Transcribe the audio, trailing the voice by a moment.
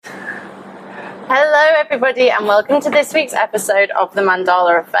Hello everybody and welcome to this week's episode of The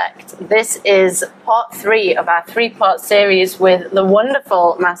Mandala Effect. This is part 3 of our 3-part series with the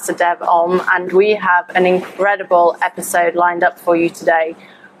wonderful Master Dev Om, and we have an incredible episode lined up for you today.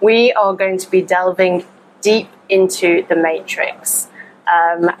 We are going to be delving deep into the Matrix.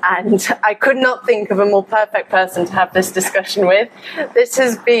 And I could not think of a more perfect person to have this discussion with. This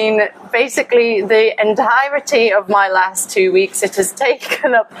has been basically the entirety of my last 2 weeks. It has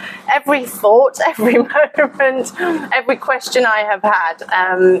taken up every thought, every moment, every question I have had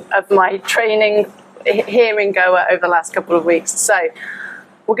of my training here in Goa over the last couple of weeks. So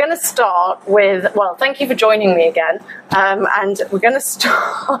we're going to start with, well, thank you for joining me again. And we're going to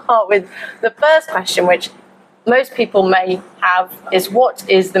start with the first question, which most people may have, is what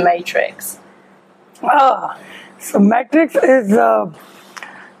is the Matrix? So Matrix is the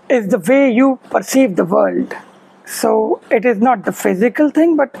way you perceive the world. So it is not the physical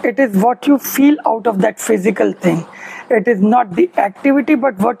thing, but it is what you feel out of that physical thing. It is not the activity,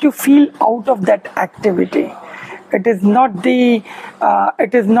 but what you feel out of that activity. It is not the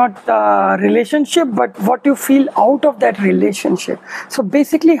relationship, but what you feel out of that relationship. So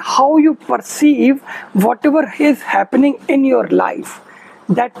basically, how you perceive whatever is happening in your life,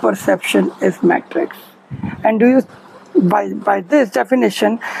 that perception is Matrix. And by this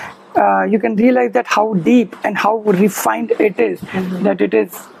definition, you can realize that how deep and how refined it is. Mm-hmm. That it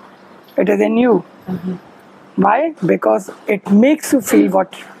is in you. Mm-hmm. Why? Because it makes you feel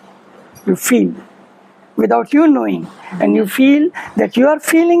what you feel without you knowing, and you feel that you are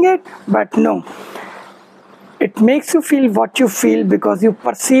feeling it, but no, it makes you feel what you feel because you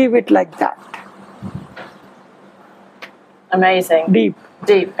perceive it like that. Amazing. Deep.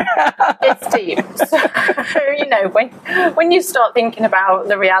 It's deep. So, when you start thinking about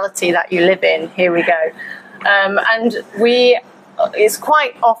the reality that you live in, here we go. It's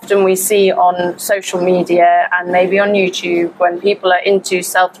quite often we see on social media and maybe on YouTube when people are into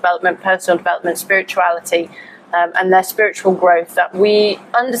self-development, personal development, spirituality, and their spiritual growth, that we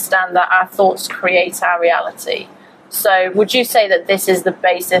understand that our thoughts create our reality. So would you say that this is the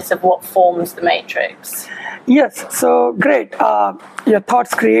basis of what forms the Matrix? Yes, so great. Your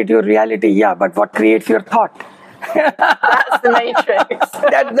thoughts create your reality, yeah, but what creates your thought? That's the Matrix.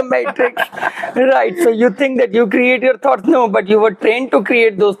 That's the Matrix. Right. So you think that you create your thoughts? No, but you were trained to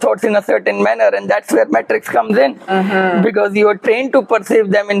create those thoughts in a certain manner, and that's where Matrix comes in. Mm-hmm. Because you were trained to perceive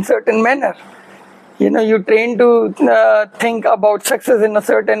them in certain manner. You're trained to think about success in a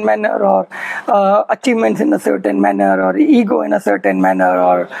certain manner, or achievements in a certain manner, or ego in a certain manner,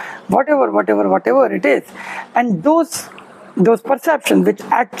 or whatever it is. And those perceptions which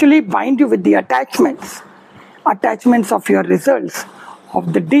actually bind you with the attachments of your results,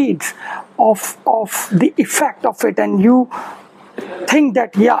 of the deeds, of the effect of it, and you think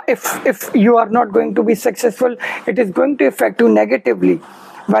that if you are not going to be successful, it is going to affect you negatively,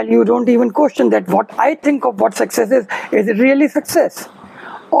 while you don't even question that what I think of what success is it really success?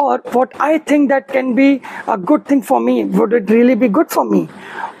 Or what I think that can be a good thing for me, would it really be good for me?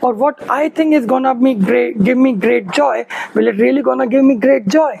 Or what I think is gonna give me great joy, will it really gonna give me great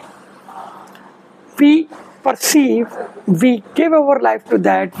joy? We perceive, we give our life to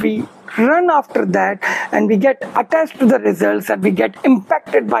that, we run after that, and we get attached to the results, and we get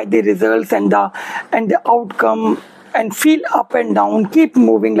impacted by the results and the outcome, and feel up and down, keep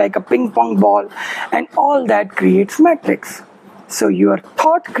moving like a ping pong ball, and all that creates Matrix. So your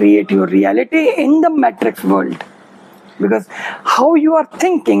thought creates your reality in the Matrix world. Because how you are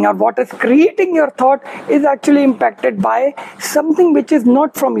thinking or what is creating your thought is actually impacted by something which is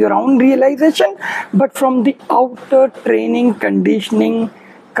not from your own realization, but from the outer training, conditioning,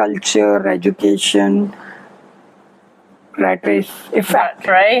 culture, education, rat race effect. Rat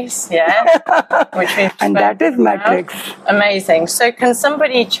race, yeah. And that is Matrix. Amazing. So can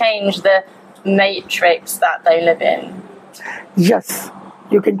somebody change the Matrix that they live in? Yes.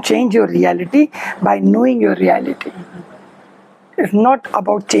 You can change your reality by knowing your reality. It's not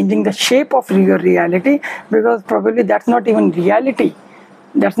about changing the shape of your reality, because probably that's not even reality.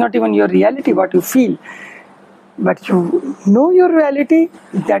 That's not even your reality, what you feel. But you know your reality,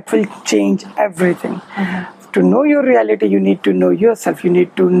 that will change everything. Mm-hmm. To know your reality, you need to know yourself. You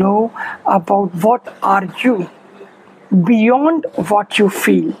need to know about what are you beyond what you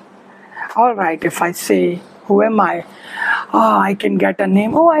feel. All right, if I say, who am I? I can get a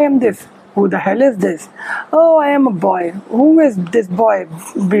name. I am this. Who the hell is this? I am a boy. Who is this boy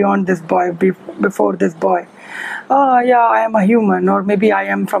beyond this boy, before this boy? I am a human, or maybe I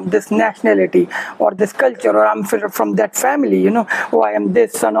am from this nationality or this culture, or I'm from that family, I am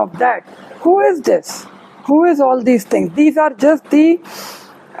this, son of that. Who is this? Who is all these things? These are just the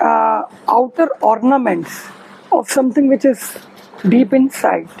outer ornaments of something which is deep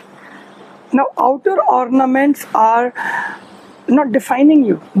inside. Now, outer ornaments are not defining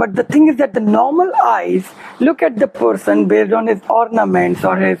you, but the thing is that the normal eyes look at the person based on his ornaments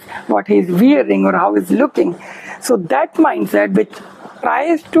or his what he is wearing or how he's looking. So that mindset which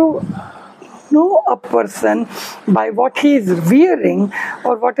tries to know a person by what he is wearing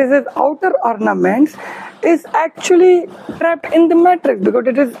or what is his outer ornaments is actually trapped in the matrix, because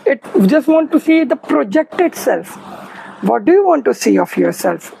it just want to see the projected self. What do you want to see of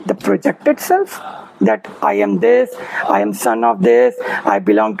yourself? The projected self? That I am this, I am son of this, I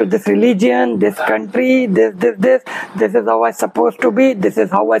belong to this religion, this country, this is how I'm supposed to be, this is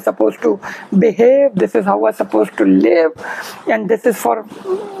how I'm supposed to behave, this is how I'm supposed to live, and this is for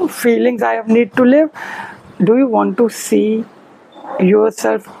feelings I need to live. Do you want to see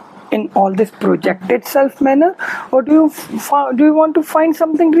yourself in all this projected self manner, or do you want to find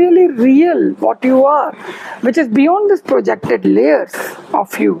something really real, what you are, which is beyond this projected layers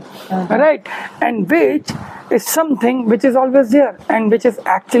of you, right? And which is something which is always there and which is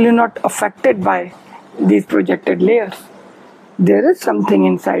actually not affected by these projected layers. There is something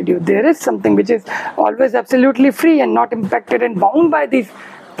inside you. There is something which is always absolutely free and not impacted and bound by these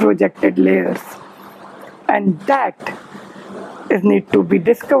projected layers, and that is need to be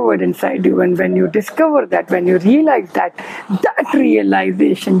discovered inside you. And when you discover that, when you realize that, that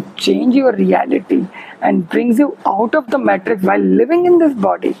realization changes your reality and brings you out of the matrix while living in this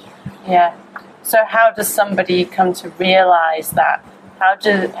body. Yeah. So how does somebody come to realize that? How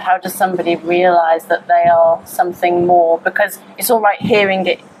does somebody realize that they are something more? Because it's all right hearing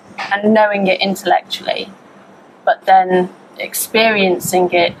it and knowing it intellectually, but then experiencing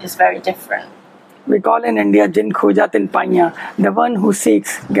it is very different. We call in India Jin Khoja Tin Paiya. The one who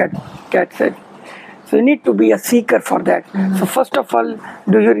seeks gets it. So you need to be a seeker for that. So first of all,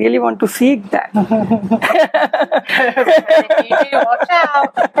 do you really want to seek that? If you do, watch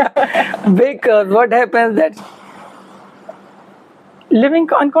out. Because what happens that living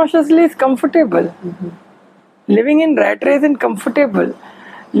unconsciously is comfortable. Living in rat race is comfortable.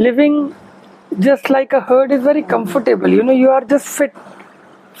 Living just like a herd is very comfortable. You are just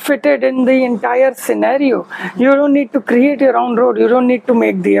fitted in the entire scenario. You don't need to create your own road. You don't need to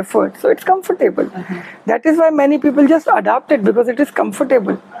make the effort. So it's comfortable. That is why many people just adopt it, because it is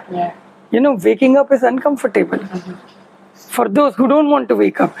comfortable. Yeah. Waking up is uncomfortable for those who don't want to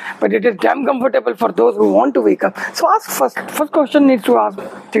wake up, but it is damn comfortable for those who want to wake up. So ask first question needs to ask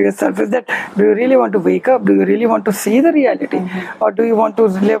to yourself is that, do you really want to wake up? Do you really want to see the reality? Or do you want to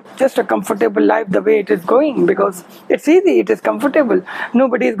live just a comfortable life the way it is going? Because it's easy, it is comfortable.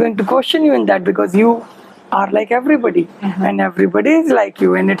 Nobody is going to question you in that, because you are like everybody, and everybody is like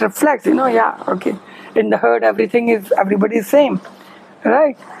you, and it reflects, in the herd everybody is same,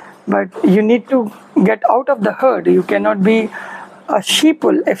 right? But you need to get out of the herd. You cannot be a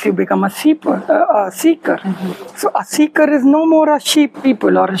sheeple if you become a seeker. So a seeker is no more a sheep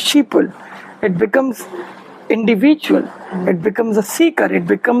people or a sheeple. It becomes individual. It becomes a seeker. It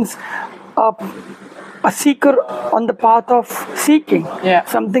becomes a seeker on the path of seeking. Yeah.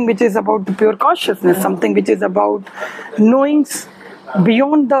 Something which is about the pure consciousness. Something which is about knowing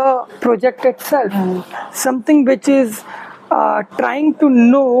beyond the projected self. Something which is trying to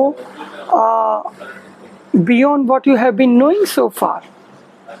know beyond what you have been knowing so far.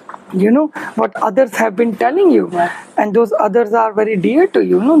 What others have been telling you. And those others are very dear to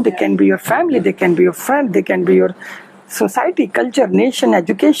you. They can be your family, they can be your friend, they can be your society, culture, nation,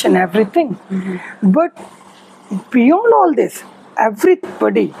 education, everything. But beyond all this,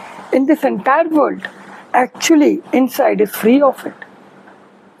 everybody in this entire world actually inside is free of it.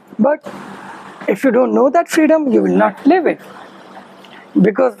 But if you don't know that freedom, you will not live it.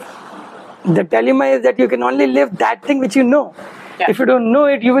 Because the dilemma is that you can only live that thing which you know. Yeah. If you don't know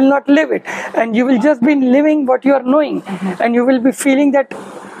it, you will not live it. And you will just be living what you are knowing. And you will be feeling that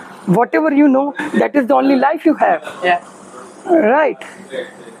whatever you know, that is the only life you have. Yeah. Right.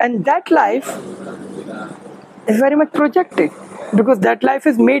 And that life is very much projected. Because that life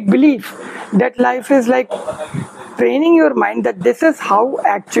is made belief. That life is like training your mind that this is how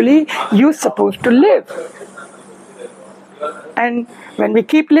actually you're supposed to live. And when we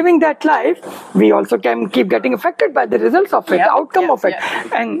keep living that life, we also can keep getting affected by the results of it, the outcome of it.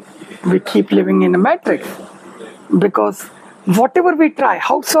 And we keep living in a matrix. Because whatever we try,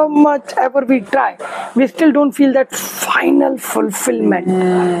 how so much ever we try, we still don't feel that final fulfillment.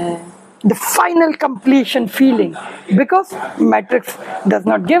 The final completion feeling. Because matrix does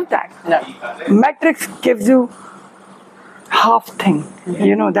not give that. No. Matrix gives you half thing,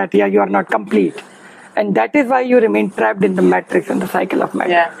 that you are not complete. And that is why you remain trapped in the matrix and the cycle of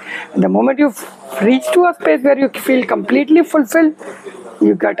matter. Yeah. The moment you reach to a space where you feel completely fulfilled,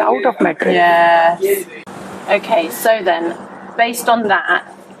 you get out of matrix. Yes. Okay, so then, based on that,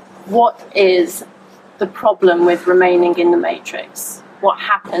 what is the problem with remaining in the matrix? What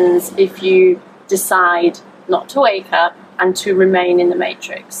happens if you decide not to wake up and to remain in the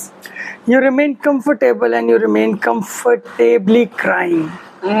matrix? You remain comfortable and you remain comfortably crying.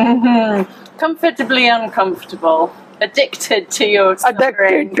 Mm-hmm. Comfortably uncomfortable. Addicted to your suffering.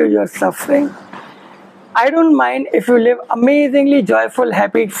 Addicted to your suffering. I don't mind if you live amazingly joyful,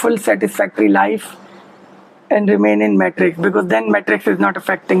 happy, full, satisfactory life and remain in matrix, because then matrix is not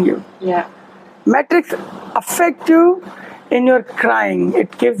affecting you. Yeah. Matrix affects you in your crying.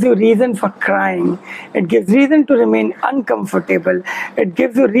 It gives you reason for crying. It gives reason to remain uncomfortable. It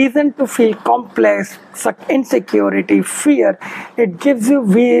gives you reason to feel complex, insecurity, fear. It gives you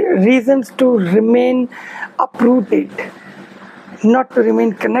reasons to remain uprooted, not to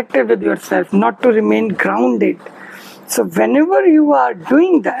remain connected with yourself, not to remain grounded. So whenever you are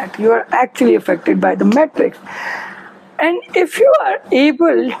doing that, you are actually affected by the matrix. And if you are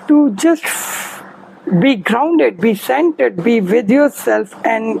able to just be grounded, be centered, be with yourself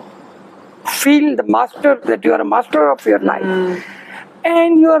and feel that you are a master of your life,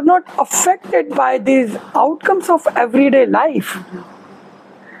 and you are not affected by these outcomes of everyday life,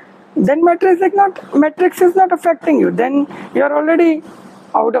 then matrix is not affecting you. Then you are already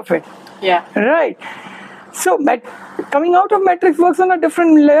out of it. Yeah. Right. So coming out of matrix works on a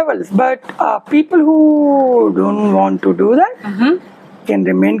different levels, but people who don't want to do that can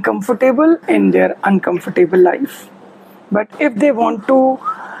remain comfortable in their uncomfortable life. But if they want to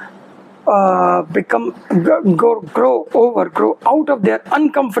grow out of their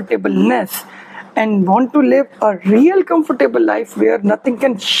uncomfortableness and want to live a real comfortable life where nothing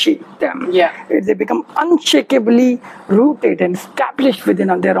can shake them, if they become unshakably rooted and established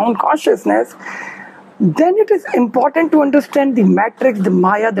within their own consciousness, then it is important to understand the matrix, the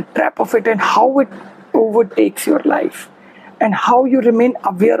Maya, the trap of it, and how it overtakes your life, and how you remain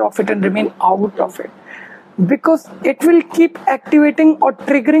aware of it and remain out of it. Because it will keep activating or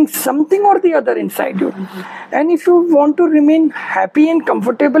triggering something or the other inside you. And if you want to remain happy and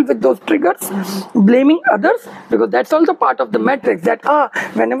comfortable with those triggers, blaming others, because that's also part of the matrix, that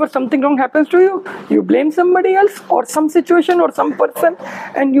whenever something wrong happens to you, you blame somebody else or some situation or some person,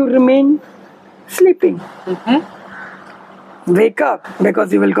 and you remain sleeping. Wake up,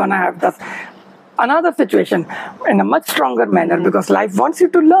 because you will gonna have another situation in a much stronger manner, because life wants you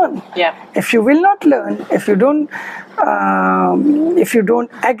to learn. If you will not learn, if you don't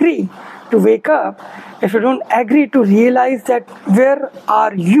agree to wake up, if you don't agree to realize that where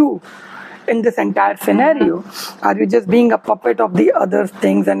are you in this entire scenario, are you just being a puppet of the other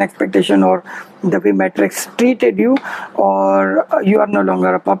things and expectation, or the way matrix treated you, or you are no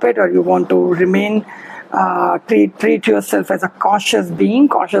longer a puppet, or you want to remain treat yourself as a conscious being,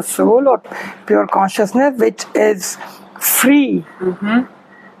 conscious soul, or pure consciousness, which is free,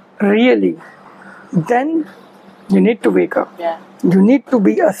 really, then you need to wake up. You need to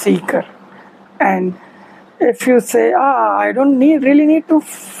be a seeker. And if you say, I don't really need to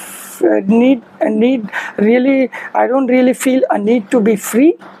I don't really feel a need to be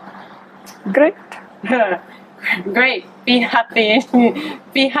free, great. Great. Be happy.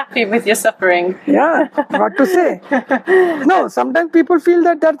 Be happy with your suffering. Yeah, what to say? No, sometimes people feel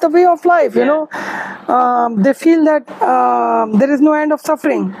that that's the way of life, you know. They feel that there is no end of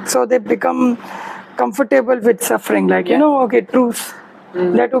suffering. So they become comfortable with suffering. Like, okay, truth.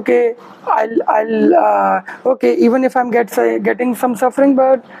 That, okay, I'll okay, even if I'm getting some suffering,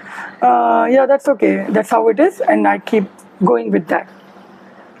 but that's okay. That's how it is. And I keep going with that.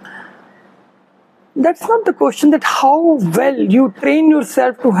 That's not the question, that how well you train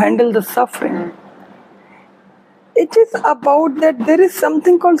yourself to handle the suffering. It is about that there is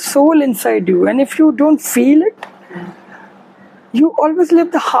something called soul inside you, and if you don't feel it, you always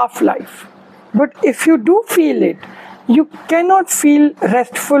live the half life. But if you do feel it, you cannot feel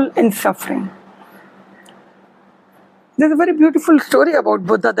restful in suffering. There's a very beautiful story about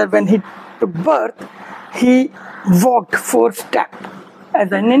Buddha, that when he took birth, he walked 4 steps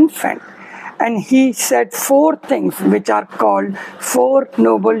as an infant. And he said 4 things which are called 4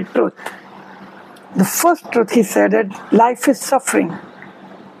 noble truths. The first truth, he said, that life is suffering.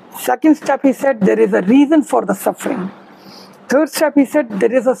 Second step, he said, there is a reason for the suffering. Third step, he said,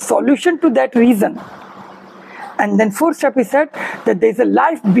 there is a solution to that reason. And then fourth step, he said that there is a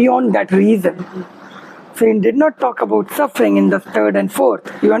life beyond that reason. So he did not talk about suffering in the third and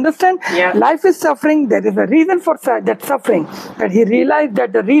fourth. You understand? Yeah. Life is suffering. There is a reason for that suffering. But he realized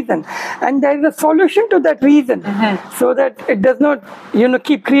that the reason. and there is a solution to that reason, so that it does not,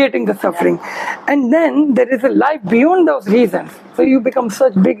 keep creating the suffering. And then there is a life beyond those reasons. So you become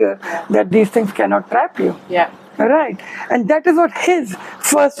such bigger that these things cannot trap you. Yeah. Right. And that is what his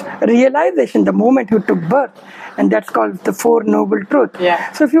first realization, the moment he took birth. And that's called the Four Noble Truths.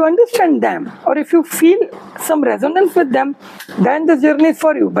 Yeah. So if you understand them, or if you feel some resonance with them, then this journey is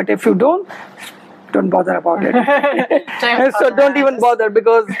for you. But if you don't bother about it. Don't even bother,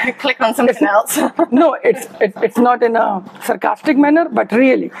 because click on something else. No, it's not in a sarcastic manner, but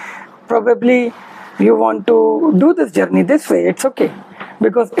really, probably you want to do this journey this way, it's okay,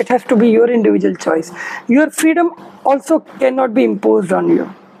 because it has to be your individual choice. Your freedom also cannot be imposed on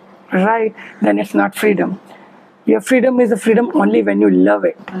you, right? Then it's not freedom. Your freedom is a freedom only when you love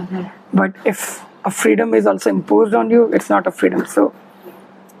it. But if a freedom is also imposed on you, it's not a freedom. So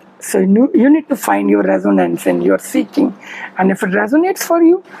you need to find your resonance in your seeking. And if it resonates for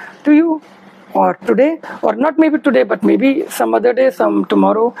you, to you, or today, or not maybe today, but maybe some other day, some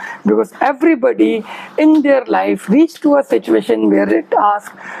tomorrow, because everybody in their life reached to a situation where it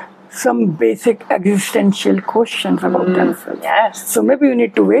asks some basic existential questions about themselves. Yes. So maybe you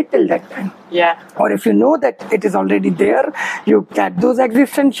need to wait till that time. Yeah. Or if you know that it is already there, you get those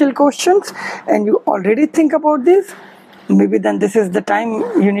existential questions and you already think about this, maybe then this is the time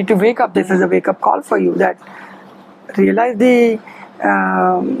you need to wake up. This is a wake-up call for you, that realize the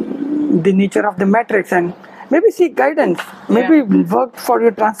nature of the matrix, and maybe seek guidance. Maybe work for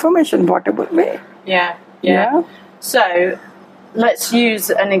your transformation, whatever way. Yeah. So let's use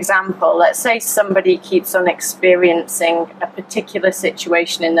an example. Let's say somebody keeps on experiencing a particular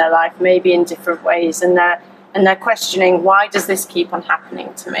situation in their life, maybe in different ways, and they're questioning, why does this keep on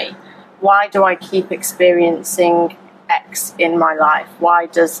happening to me? Why do I keep experiencing X in my life? Why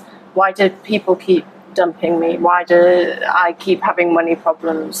do people keep dumping me? Why do I keep having money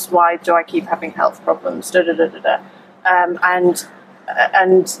problems? Why do I keep having health problems? And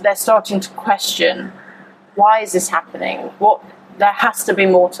they're starting to question, why is this happening? There has to be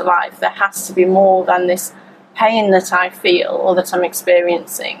more to life. There has to be more than this pain that I feel or that I'm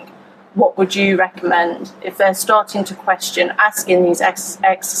experiencing. What would you recommend if they're starting to question, asking these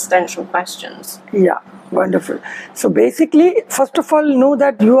existential questions? Yeah, wonderful. So basically, first of all, know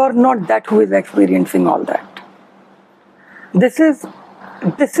that you are not that who is experiencing all that. This is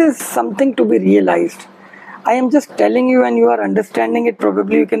something to be realized. I am just telling you, and you are understanding it,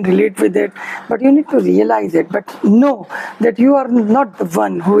 probably you can relate with it, but you need to realize it. But know that you are not the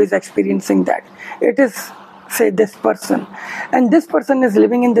one who is experiencing that. It is, say, this person. And this person is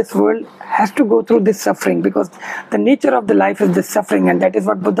living in this world, has to go through this suffering, because the nature of the life is this suffering. And that is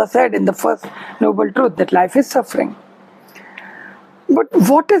what Buddha said in the first noble truth, that life is suffering. But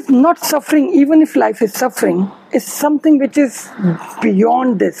what is not suffering, even if life is suffering, is something which is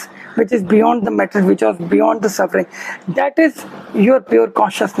beyond this, which is beyond the matter, which is beyond the suffering. That is your pure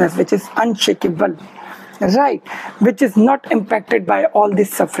consciousness, which is unshakable, right? Which is not impacted by all this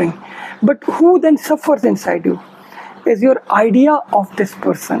suffering. But who then suffers inside you is your idea of this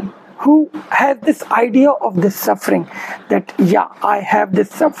person, who has this idea of this suffering, that, yeah, I have this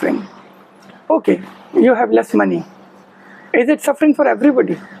suffering. Okay, you have less money. Is it suffering for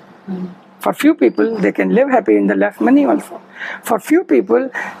everybody? For few people, they can live happy in the less money also. For few people,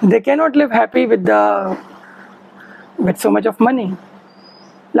 they cannot live happy with so much of money.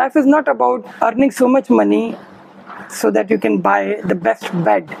 Life is not about earning so much money so that you can buy the best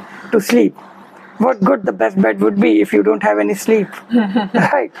bed to sleep. What good the best bed would be if you don't have any sleep,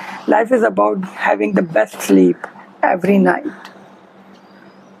 right? Life is about having the best sleep every night.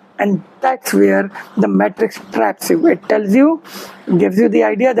 And that's where the matrix traps you. It tells you, gives you the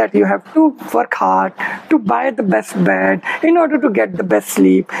idea that you have to work hard to buy the best bed in order to get the best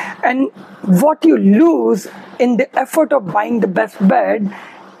sleep. And what you lose in the effort of buying the best bed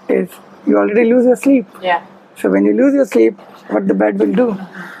is you already lose your sleep. Yeah. So when you lose your sleep, what the bed will do?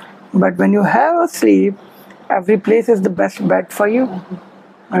 But when you have a sleep, every place is the best bed for you.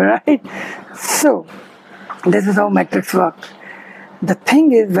 All right? So this is how matrix works. The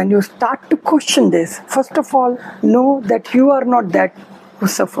thing is, when you start to question this, first of all, know that you are not that who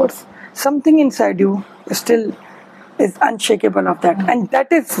suffers. Something inside you still is unshakable of that. And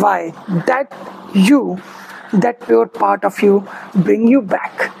that is why that pure part of you bring you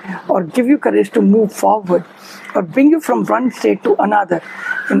back, or give you courage to move forward, or bring you from one state to another.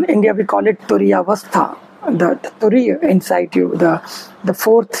 In India, we call it Turiyavastha, the Turiya inside you, the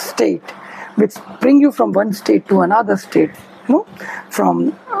fourth state, which bring you from one state to another state.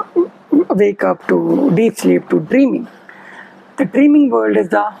 From wake up to deep sleep to dreaming. The dreaming world is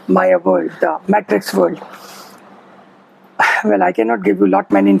the Maya world, the matrix world. well, I cannot give you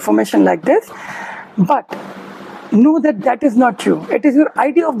many information like this, but know that that is not you. It is your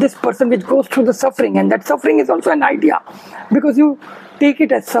idea of this person which goes through the suffering, and that suffering is also an idea, because you take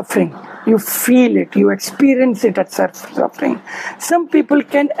it as suffering, you feel it, you experience it as suffering. Some people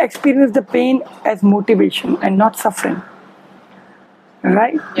can experience the pain as motivation and not suffering.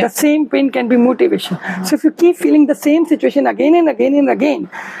 Right? Yeah. The same pain can be motivation. So if you keep feeling the same situation again and again and again,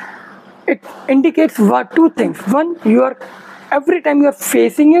 it indicates two things. One, every time you are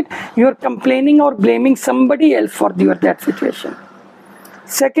facing it, you are complaining or blaming somebody else for that situation.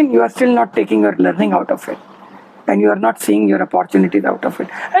 Second, you are still not taking your learning out of it, and you are not seeing your opportunities out of it,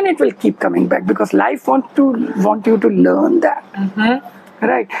 and it will keep coming back, because life want you to learn that.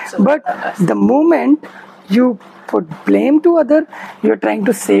 Right? But the moment you put blame to other, you're trying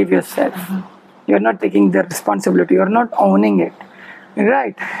to save yourself. You're not taking the responsibility, you're not owning it.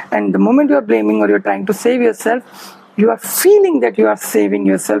 Right? And the moment you're blaming or you're trying to save yourself, you are feeling that you are saving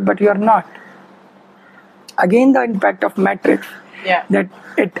yourself, but you are not. Again, the impact of matrix. Yeah. That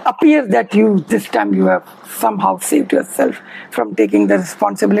it appears that this time you have somehow saved yourself from taking the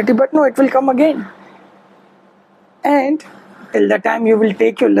responsibility, but no, it will come again. And till the time you will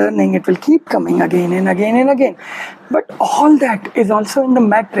take your learning, it will keep coming again and again and again. But all that is also in the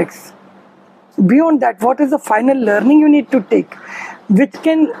matrix. Beyond that, what is the final learning you need to take, which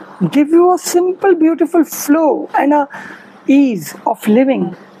can give you a simple, beautiful flow and a ease of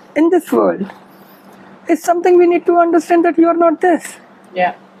living in this world, is something we need to understand, that you are not this.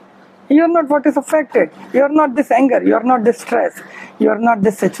 Yeah. You are not what is affected. You are not this anger. You are not this stress. You are not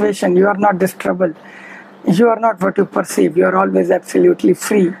this situation. You are not this trouble. You are not what you perceive. You are always absolutely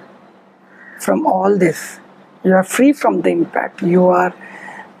free from all this. You are free from the impact.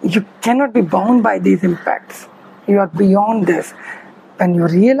 You cannot be bound by these impacts. You are beyond this. When you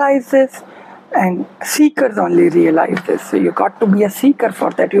realize this, and seekers only realize this, so you got to be a seeker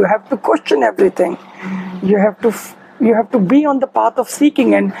for that. You have to question everything. You have to be on the path of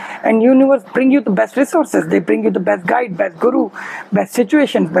seeking, and universe bring you the best resources. They bring you the best guide, best guru, best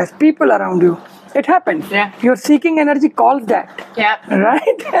situations, best people around you. It happens. Yeah. Your seeking energy calls that. Yeah.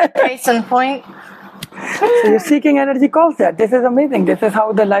 Right? Case in point. So your seeking energy calls that. This is amazing. This is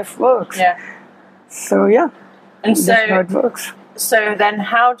how the life works. Yeah. So yeah. And so that's how it works. So then,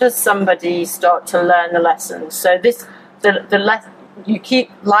 how does somebody start to learn the lessons? So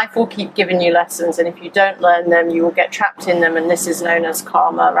life will keep giving you lessons, and if you don't learn them, you will get trapped in them, and this is known as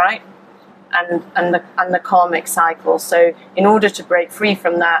karma, right? And the karmic cycle. So in order to break free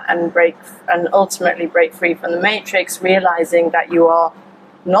from that and ultimately break free from the matrix, realizing that you are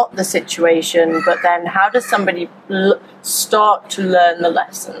not the situation, but then how does somebody start to learn the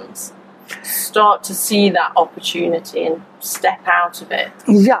lessons? Start to see that opportunity and step out of it.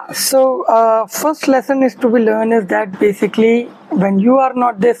 Yeah, so first lesson is to be learned is that basically when you are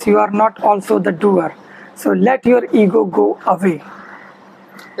not this, you are not also the doer. So let your ego go away.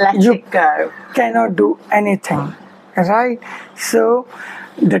 Let it go. Cannot do anything, right? So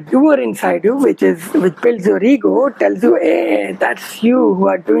the doer inside you, which builds your ego, tells you, hey, that's you who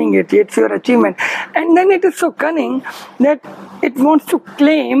are doing it, it's your achievement. And then it is so cunning that it wants to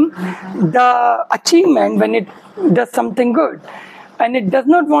claim the achievement when it does something good. And it does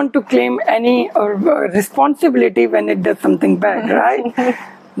not want to claim any responsibility when it does something bad, right?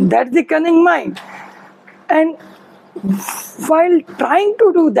 That's the cunning mind. And while trying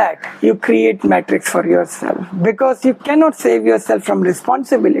to do that, you create matrix for yourself, because you cannot save yourself from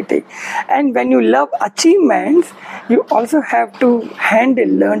responsibility. And when you love achievements, you also have to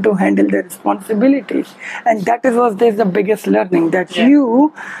learn to handle the responsibilities. And that is the biggest learning, that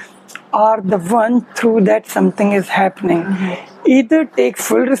you are the one through that something is happening. Either take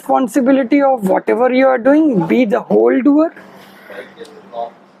full responsibility of whatever you are doing, be the whole doer,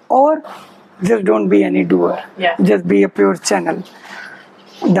 or just don't be any doer. Yeah. Just be a pure channel.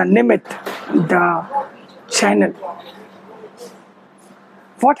 The nimit, the channel.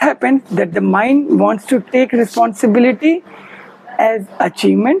 What happens that the mind wants to take responsibility as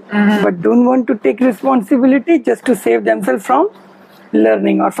achievement, but don't want to take responsibility just to save themselves from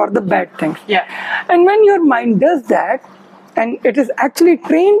learning or for the bad things. Yeah. And when your mind does that, and it is actually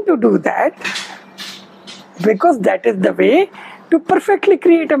trained to do that, because that is the way to perfectly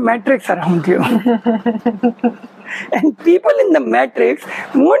create a matrix around you. And people in the matrix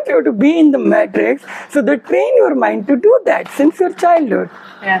want you to be in the matrix, so they train your mind to do that since your childhood.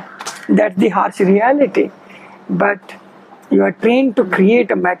 Yeah. That's the harsh reality. But you are trained to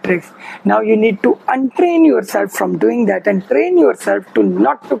create a matrix. Now you need to untrain yourself from doing that and train yourself to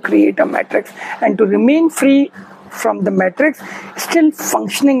not to create a matrix and to remain free from the matrix, still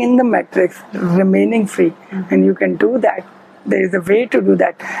functioning in the matrix, remaining free. And you can do that There is a way to do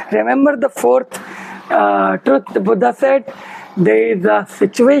that. Remember the fourth truth the Buddha said, there is a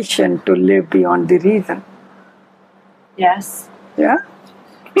situation to live beyond the reason. Yes. Yeah?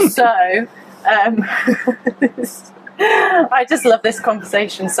 So, I just love this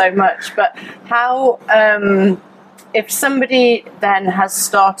conversation so much, but how, if somebody then has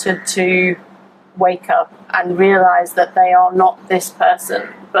started to wake up and realize that they are not this person,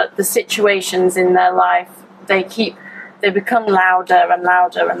 but the situations in their life, they become louder and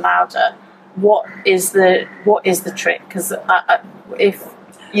louder and louder. What is the trick? Because if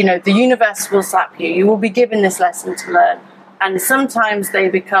the universe will slap you, you will be given this lesson to learn, and sometimes they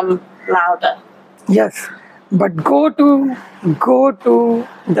become louder. Yes, but go to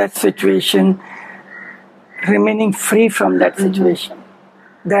that situation, remaining free from that situation.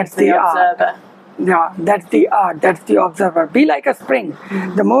 That's the observer. Yeah, that's the art. That's the observer. Be like a spring.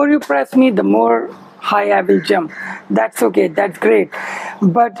 The more you press me, the more high I will jump. That's okay. That's great.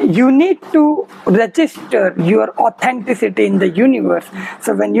 But you need to register your authenticity in the universe.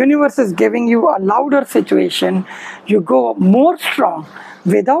 So when universe is giving you a louder situation, you go more strong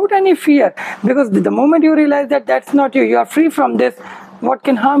without any fear. Because the moment you realize that that's not you, you are free from this, what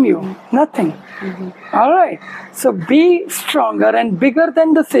can harm you? Nothing. All right. So be stronger and bigger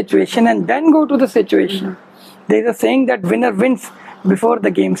than the situation, and then go to the situation. There's a saying that winner wins before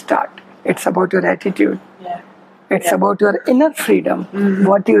the game starts. It's about your attitude. Yeah. It's about your inner freedom,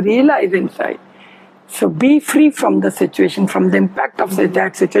 what you realize inside. So be free from the situation, from the impact of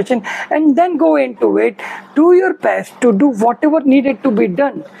that situation, and then go into it. Do your best to do whatever needed to be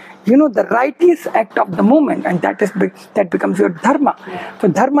done. The righteous act of the moment, and that becomes your dharma. Yeah. So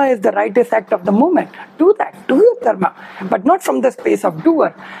dharma is the righteous act of the moment. Do that. Do your dharma, but not from the space of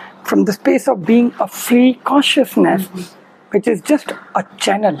doer, from the space of being a free consciousness, which is just a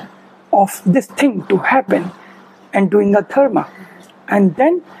channel of this thing to happen, and doing a dharma. And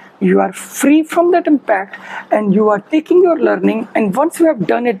then you are free from that impact, and you are taking your learning, and once you have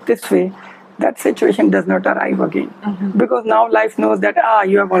done it this way, that situation does not arrive again. Because now life knows that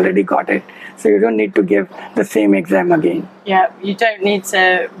you have already got it, so you don't need to give the same exam again. Yeah, you don't need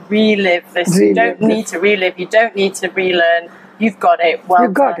to relive this. You don't need to relive. You don't need to relearn. You've got it. Well, you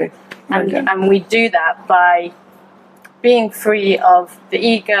got it. And we do that by being free of the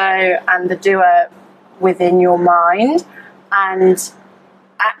ego and the doer within your mind, and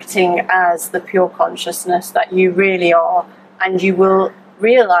acting as the pure consciousness that you really are. And you will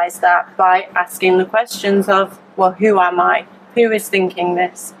realize that by asking the questions of, well, who am I? Who is thinking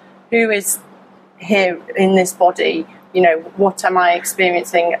this? Who is here in this body? What am I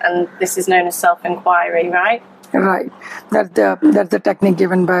experiencing? And this is known as self-inquiry, right? Right. That's the technique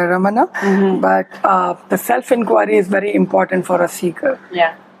given by Ramana. But the self-inquiry is very important for a seeker.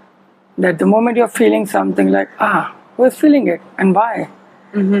 Yeah. That the moment you're feeling something like, who is feeling it and why?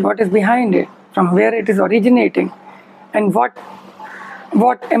 What is behind it? From where it is originating? And what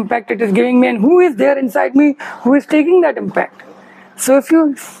impact it is giving me, and who is there inside me who is taking that impact? So if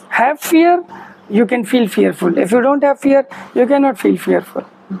you have fear, you can feel fearful. If you don't have fear, you cannot feel fearful.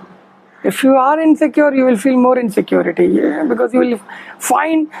 If you are insecure, you will feel more insecurity, because you will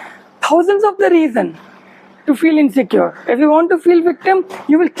find thousands of the reasons to feel insecure. If you want to feel victim,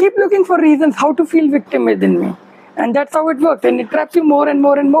 you will keep looking for reasons how to feel victim within me. And that's how it works. And it traps you more and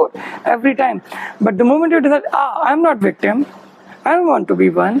more and more every time. But the moment you decide, I'm not victim, I don't want to be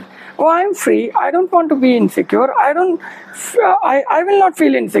one. I'm free. I don't want to be insecure. I will not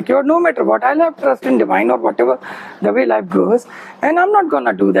feel insecure no matter what. I'll have trust in divine or whatever the way life goes. And I'm not going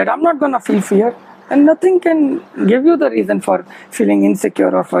to do that. I'm not going to feel fear. And nothing can give you the reason for feeling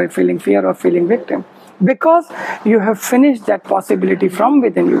insecure or for feeling fear or feeling victim. Because you have finished that possibility from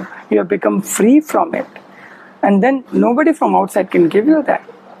within you. You have become free from it. And then nobody from outside can give you that.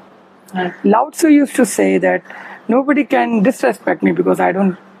 Lao Tzu used to say that nobody can disrespect me because I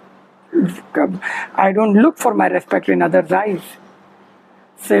don't look for my respect in others' eyes.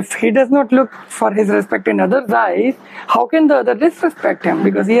 So if he does not look for his respect in others' eyes, how can the other disrespect him?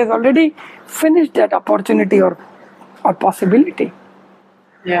 Because he has already finished that opportunity or possibility.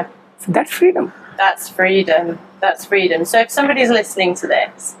 Yeah. So that's freedom. That's freedom. That's freedom. So if somebody's listening to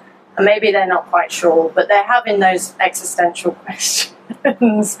this, and maybe they're not quite sure, but they're having those existential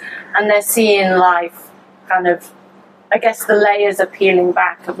questions, and they're seeing life kind of, I guess the layers are peeling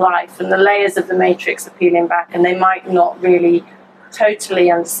back of life, and the layers of the matrix are peeling back, and they might not really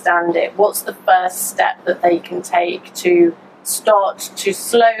totally understand it. What's the first step that they can take to start to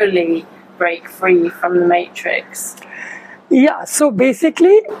slowly break free from the matrix? Yeah, so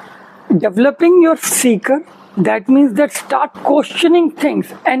basically, developing your seeker, that means that start questioning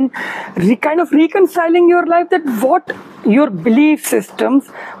things and kind of reconciling your life, that what your belief systems,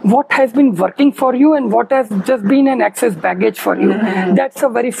 what has been working for you and what has just been an excess baggage for you. That's the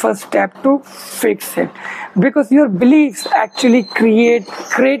very first step to fix it, because your beliefs actually create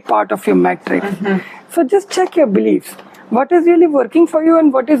part of your matrix. So just check your beliefs. What is really working for you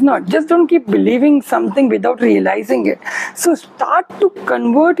and what is not. Just don't keep believing something without realizing it. So start to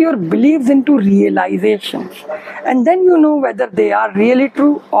convert your beliefs into realizations, and then you know whether they are really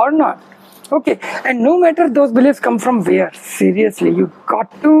true or not. Okay, and no matter those beliefs come from where, seriously, you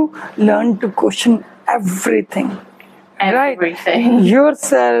got to learn to question everything. Everything. Right?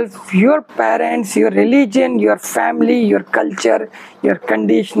 Yourself, your parents, your religion, your family, your culture, your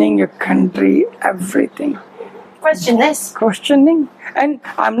conditioning, your country, everything. Question this. Questioning. And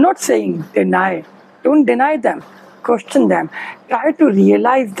I'm not saying deny. Don't deny them. Question them. Try to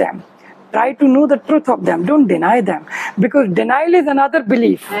realize them. Try to know the truth of them. Don't deny them. Because denial is another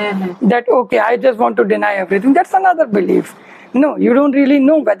belief. That, okay, I just want to deny everything. That's another belief. No, you don't really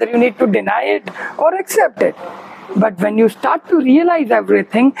know whether you need to deny it or accept it. But when you start to realize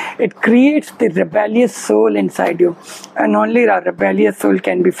everything, it creates the rebellious soul inside you. And only a rebellious soul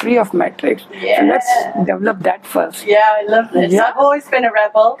can be free of matrix. Yeah. So let's develop that first. Yeah, I love this. Yeah. I've always been a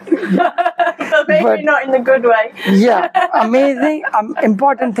rebel. But maybe not in the good way. Yeah, amazing.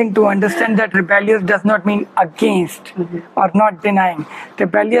 Important thing to understand that rebellious does not mean against or not denying.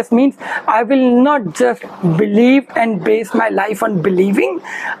 Rebellious means I will not just believe and base my life on believing.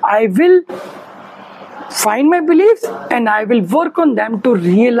 I will find my beliefs and I will work on them to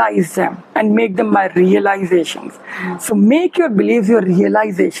realize them and make them my realizations. So make your beliefs your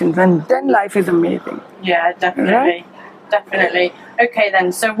realizations, and then life is amazing. Yeah, definitely. Right? Definitely. Okay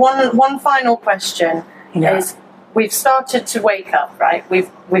then, so one final question is, we've started to wake up, right?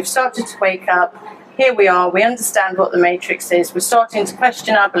 We've started to wake up. Here we are, we understand what the matrix is, we're starting to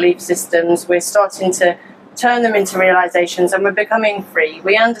question our belief systems, we're starting to turn them into realizations, and we're becoming free.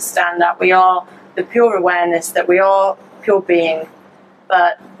 We understand that we are the pure awareness, that we are pure being.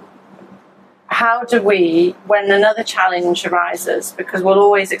 But how do we, when another challenge arises, because we'll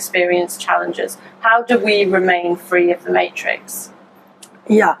always experience challenges, how do we remain free of the matrix?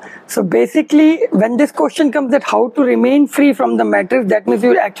 Yeah, so basically when this question comes that how to remain free from the matrix, that means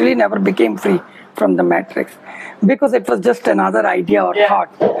you actually never became free from the matrix, because it was just another idea or thought,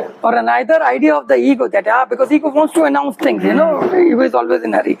 or another idea of the ego, that because ego wants to announce things, ego is always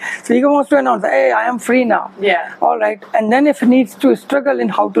in a hurry, so ego wants to announce, hey, I am free now. All right, and then if it needs to struggle in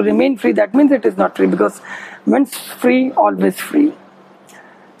how to remain free, that means it is not free, because once free, always free.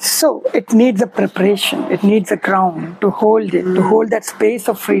 So it needs a preparation, it needs a ground to hold it, to hold that space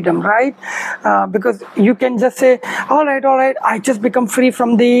of freedom, right? Because you can just say, all right, I just become free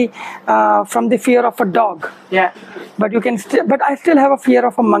from the fear of a dog. Yeah. But you can but I still have a fear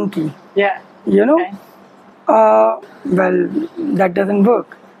of a monkey. Yeah. Okay. Well, that doesn't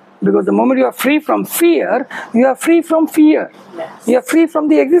work. Because the moment you are free from fear, you are free from fear. Yes. You are free from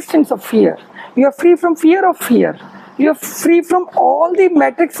the existence of fear. You are free from fear of fear. You are free from all the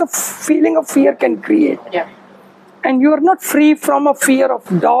matrix of feeling of fear can create. Yeah. And you are not free from a fear of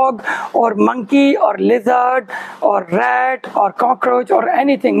dog or monkey or lizard or rat or cockroach or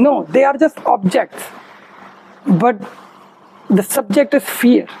anything. No, they are just objects. But the subject is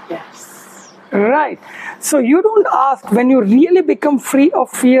fear. Yes. Right. So you don't ask when you really become free of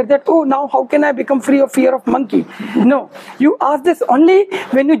fear that, oh, now how can I become free of fear of monkey? No. You ask this only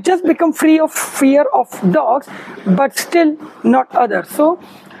when you just become free of fear of dogs, but still not others. So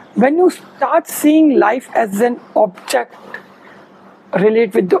when you start seeing life as an object,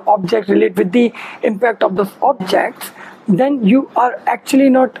 relate with the object, relate with the impact of those objects, then you are actually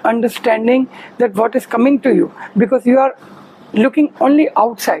not understanding that what is coming to you, because you are looking only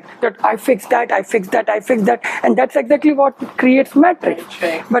outside, that I fix that, and that's exactly what creates matrix.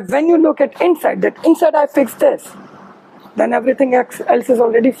 But when you look at inside, that inside I fix this, then everything else is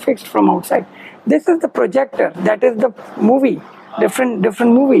already fixed from outside. This is the projector, that is the movie, different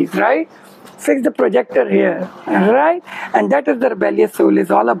movies, right? Fix the projector here, right? And that is the rebellious soul is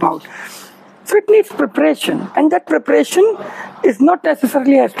all about. So it needs preparation, and that preparation is not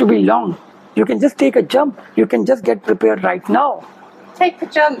necessarily has to be long. You can just take a jump. You can just get prepared right now. Take the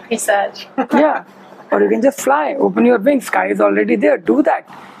jump, he said. Yeah. Or you can just fly. Open your wings. Sky is already there. Do that.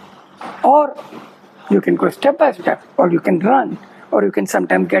 Or you can go step by step. Or you can run. Or you can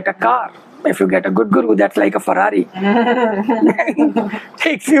sometimes get a car. If you get a good guru, that's like a Ferrari.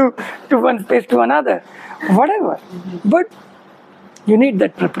 Takes you to one space to another. Whatever. But you need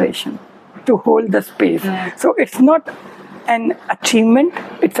that preparation to hold the space. So it's not an achievement,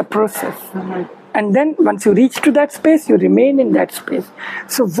 it's a process. And then once you reach to that space, you remain in that space.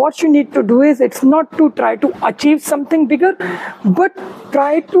 So what you need to do is, it's not to try to achieve something bigger, but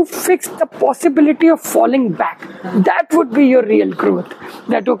try to fix the possibility of falling back. That would be your real growth.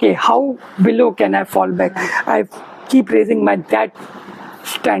 That, okay, how below can I fall back? I keep raising that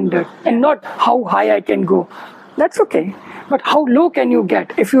standard, and not how high I can go. That's okay. But how low can you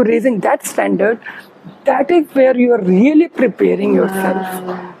get? If you're raising that standard, that is where you are really preparing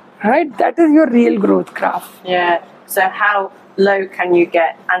yourself. Right? That is your real growth graph. Yeah. So how low can you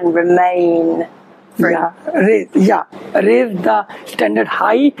get and remain free? Raise the standard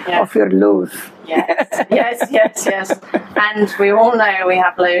high of your lows. Yes. And we all know we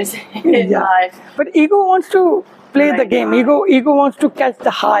have lows in life. But ego wants to play the game. Ego wants to catch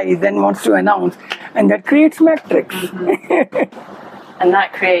the highs and wants to announce. And that creates matrix. And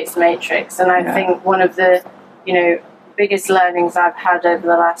that creates matrix. And I think one of the, biggest learnings I've had over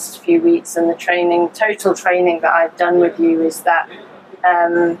the last few weeks, and the total training that I've done with you, is that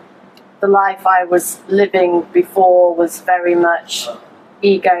the life I was living before was very much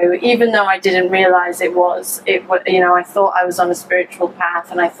ego, even though I didn't realize it was. I thought I was on a spiritual path,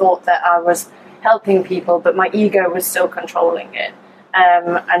 and I thought that I was helping people, but my ego was still controlling it.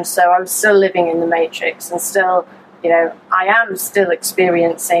 And so I was still living in the matrix, and still, I am still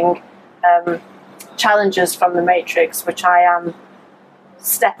experiencing challenges from the matrix, which I am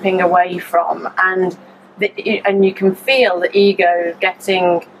stepping away from, and you can feel the ego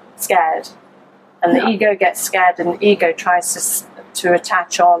getting scared, and the ego gets scared, and the ego tries to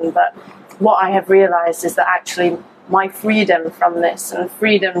attach on. But what I have realized is that actually my freedom from this, and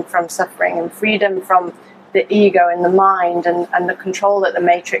freedom from suffering, and freedom from the ego and the mind, and the control that the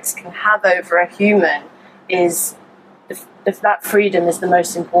matrix can have over a human, is if that freedom is the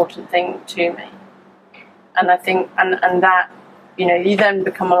most important thing to me. And I think, and that, you then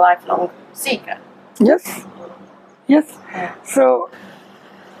become a lifelong seeker. Yes. So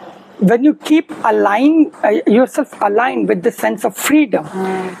when you keep yourself aligned with the sense of freedom,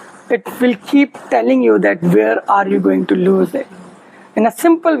 it will keep telling you that where are you going to lose it. In a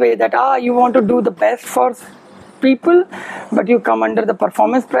simple way, that you want to do the best for people, but you come under the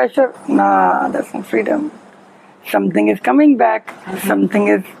performance pressure. That's not freedom. Something is coming back.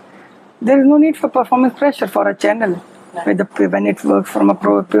 There is no need for performance pressure for a channel. When it works from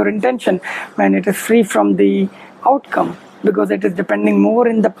a pure intention, when it is free from the outcome, because it is depending more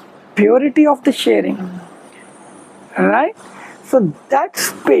in the purity of the sharing. Right? So that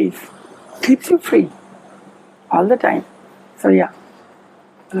space keeps you free all the time. So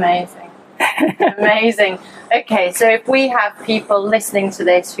Amazing. Okay, so if we have people listening to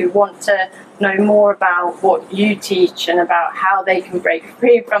this who want to know more about what you teach and about how they can break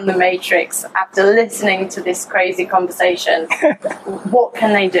free from the matrix after listening to this crazy conversation, what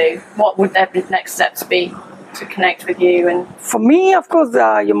can they do? What would their next steps be to connect with you? And for me, of course,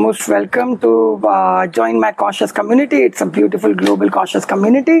 you're most welcome to join my conscious community. It's a beautiful global conscious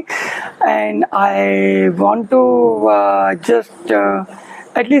community, and I want to just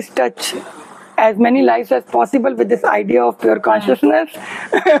at least touch as many lives as possible with this idea of pure consciousness.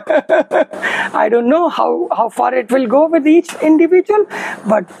 I don't know how far it will go with each individual,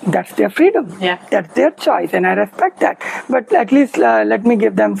 but that's their freedom. That's their choice, and I respect that. But at least let me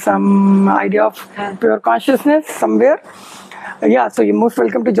give them some idea of pure consciousness somewhere. So you're most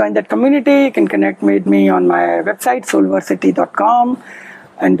welcome to join that community. You can connect with me on my website, soulversity.com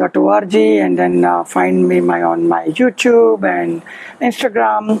and .org, and then find me on my YouTube and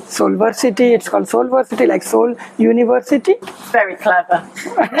Instagram, Soulversity. It's called Soulversity, like Soul University. Very clever.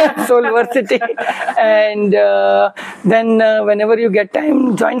 Soulversity. And then whenever you get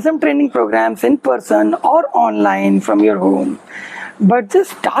time, join some training programs in person or online from your home. But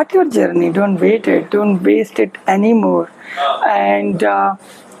just start your journey. Don't wait it. Don't waste it anymore. And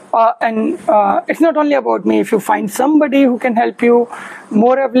it's not only about me. If you find somebody who can help you,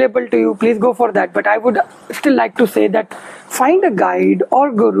 more available to you, please go for that. But I would still like to say that find a guide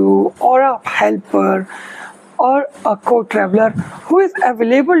or guru or a helper or a co-traveler who is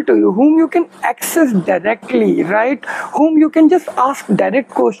available to you, whom you can access directly, right? Whom you can just ask direct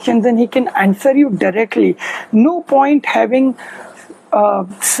questions and he can answer you directly. No point having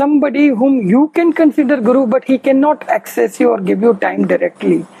somebody whom you can consider guru, but he cannot access you or give you time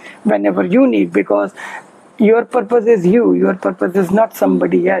directly whenever you need, because your purpose is you. Your purpose is not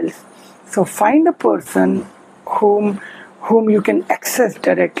somebody else. So find a person whom you can access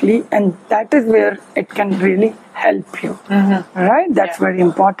directly, and that is where it can really help you. Right? That's very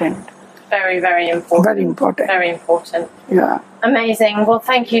important. Very, very important. Very important. Very important. Yeah. Amazing. Well,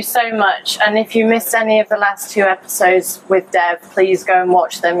 thank you so much. And if you missed any of the last 2 episodes with Dev, please go and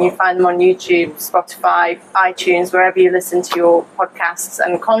watch them. You find them on YouTube, Spotify, iTunes, wherever you listen to your podcasts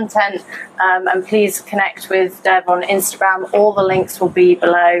and content. And please connect with Dev on Instagram. All the links will be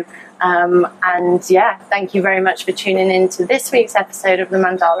below. And yeah, thank you very much for tuning in to this week's episode of The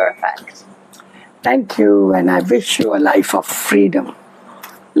Mandala Effect. Thank you, and I wish you a life of freedom.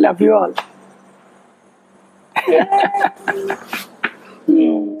 Love you all. Yeah.